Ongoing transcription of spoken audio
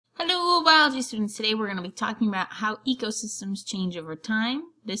biology students, today we're going to be talking about how ecosystems change over time.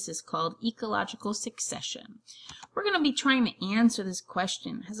 This is called ecological succession. We're going to be trying to answer this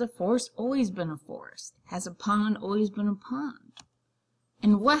question. Has a forest always been a forest? Has a pond always been a pond?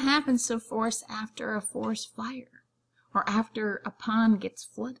 And what happens to forests after a forest fire or after a pond gets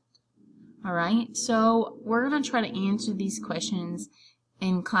flooded? Alright, so we're going to try to answer these questions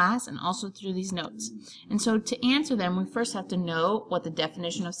in class and also through these notes. And so to answer them, we first have to know what the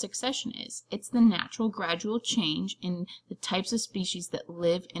definition of succession is. It's the natural gradual change in the types of species that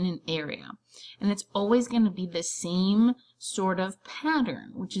live in an area. And it's always going to be the same sort of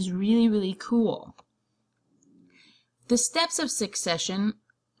pattern, which is really, really cool. The steps of succession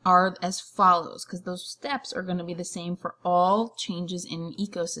are as follows, because those steps are going to be the same for all changes in an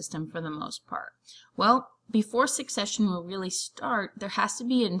ecosystem for the most part. Well, before succession will really start, there has to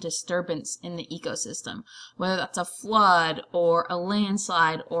be a disturbance in the ecosystem, whether that's a flood or a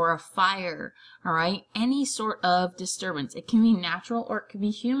landslide or a fire, all right? Any sort of disturbance. It can be natural or it can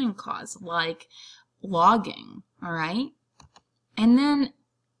be human caused, like logging, all right? And then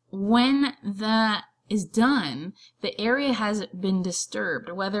when that is done, the area has been disturbed,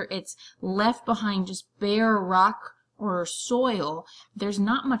 whether it's left behind just bare rock or soil, there's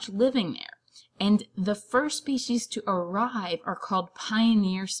not much living there. And the first species to arrive are called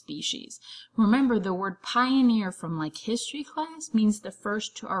pioneer species. Remember, the word pioneer from like history class means the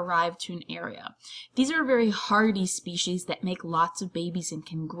first to arrive to an area. These are very hardy species that make lots of babies and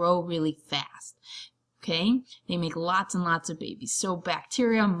can grow really fast. Okay, they make lots and lots of babies. So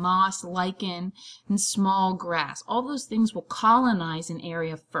bacteria, moss, lichen, and small grass, all those things will colonize an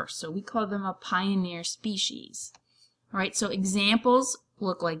area first. So we call them a pioneer species. All right, so examples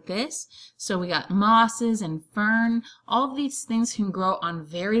look like this. So we got mosses and fern. All of these things can grow on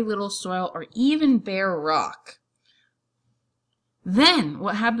very little soil or even bare rock. Then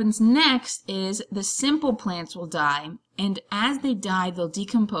what happens next is the simple plants will die, and as they die they'll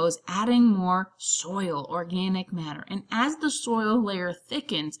decompose, adding more soil, organic matter. And as the soil layer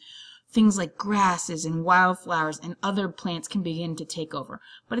thickens, things like grasses and wildflowers and other plants can begin to take over.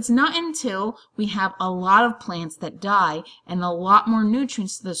 But it's not until we have a lot of plants that die and a lot more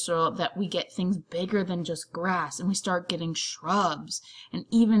nutrients to the soil that we get things bigger than just grass, and we start getting shrubs and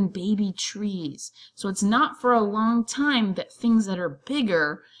even baby trees. So it's not for a long time that things that are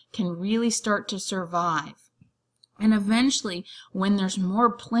bigger can really start to survive. And eventually, when there's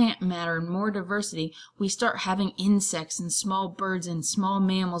more plant matter and more diversity, we start having insects and small birds and small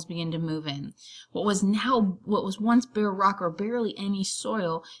mammals begin to move in. What was once bare rock or barely any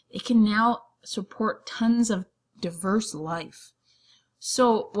soil, it can now support tons of diverse life.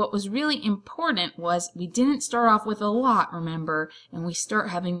 So what was really important was we didn't start off with a lot, remember, and we start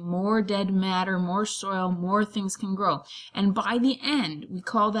having more dead matter, more soil, more things can grow. And by the end, we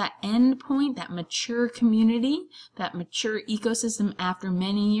call that end point, that mature community, that mature ecosystem after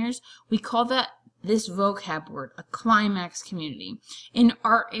many years, we call that this vocab word, a climax community. In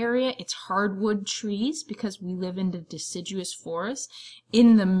our area, it's hardwood trees because we live in the deciduous forest.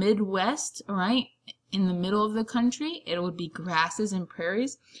 In the Midwest, right, in the middle of the country, it would be grasses and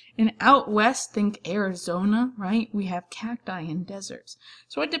prairies. And out west, think Arizona, right? We have cacti and deserts.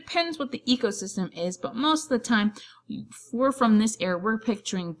 So it depends what the ecosystem is, but most of the time, if we're from this area, we're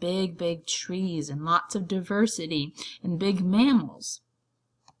picturing big, big trees and lots of diversity and big mammals.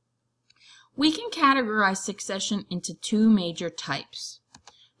 We can categorize succession into two major types.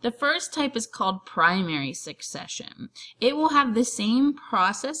 The first type is called primary succession. It will have the same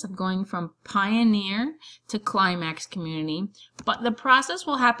process of going from pioneer to climax community, but the process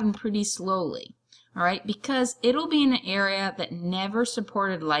will happen pretty slowly, all right, because it'll be in an area that never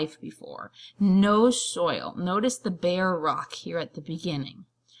supported life before. No soil. Notice the bare rock here at the beginning,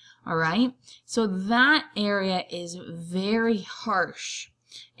 all right? So that area is very harsh,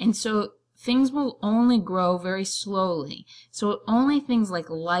 and so things will only grow very slowly. So only things like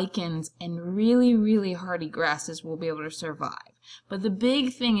lichens and really, really hardy grasses will be able to survive. But the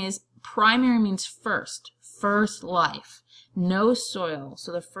big thing is primary means first life. No soil,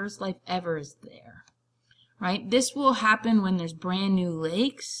 so the first life ever is there. Right? This will happen when there's brand new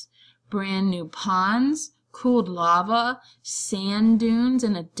lakes, brand new ponds, cooled lava, sand dunes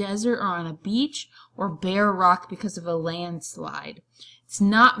in a desert or on a beach, or bare rock because of a landslide. It's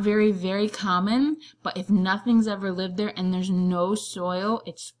not very, very common, but if nothing's ever lived there and there's no soil,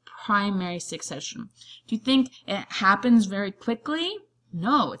 it's primary succession. Do you think it happens very quickly?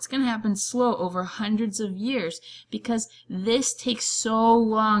 No, it's going to happen slow over hundreds of years because this takes so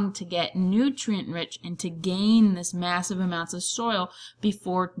long to get nutrient rich and to gain this massive amounts of soil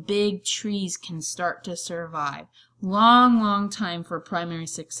before big trees can start to survive. Long time for primary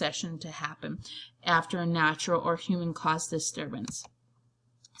succession to happen after a natural or human-caused disturbance.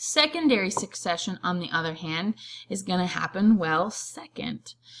 Secondary succession, on the other hand, is going to happen, well,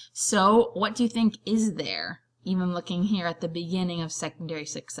 second. So what do you think is there? Even looking here at the beginning of secondary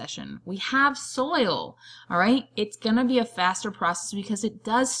succession, we have soil. All right, it's going to be a faster process because it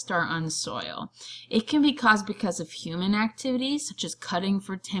does start on soil. It can be caused because of human activities such as cutting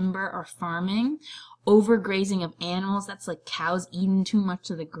for timber or farming, overgrazing of animals, that's like cows eating too much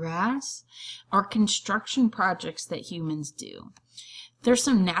of the grass, or construction projects that humans do. There's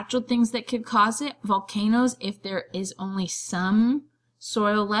some natural things that could cause it. Volcanoes, if there is only some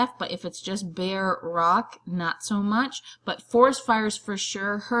soil left, but if it's just bare rock, not so much. But forest fires for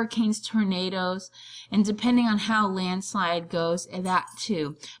sure, hurricanes, tornadoes, and depending on how landslide goes, that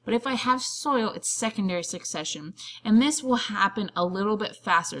too. But if I have soil, it's secondary succession. And this will happen a little bit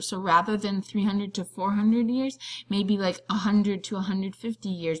faster. So rather than 300 to 400 years, maybe like 100 to 150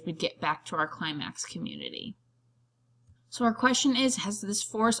 years, we'd get back to our climax community. So our question is, has this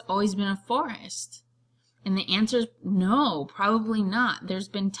forest always been a forest? And the answer is no, probably not. There's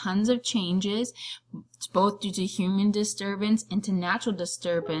been tons of changes, both due to human disturbance and to natural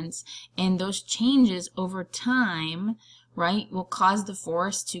disturbance, and those changes over time, right, will cause the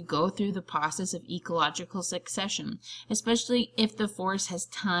forest to go through the process of ecological succession. Especially if the forest has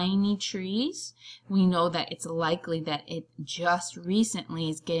tiny trees, we know that it's likely that it just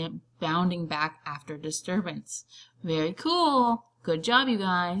recently is bounding back after disturbance. Very cool. Good job, you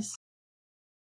guys.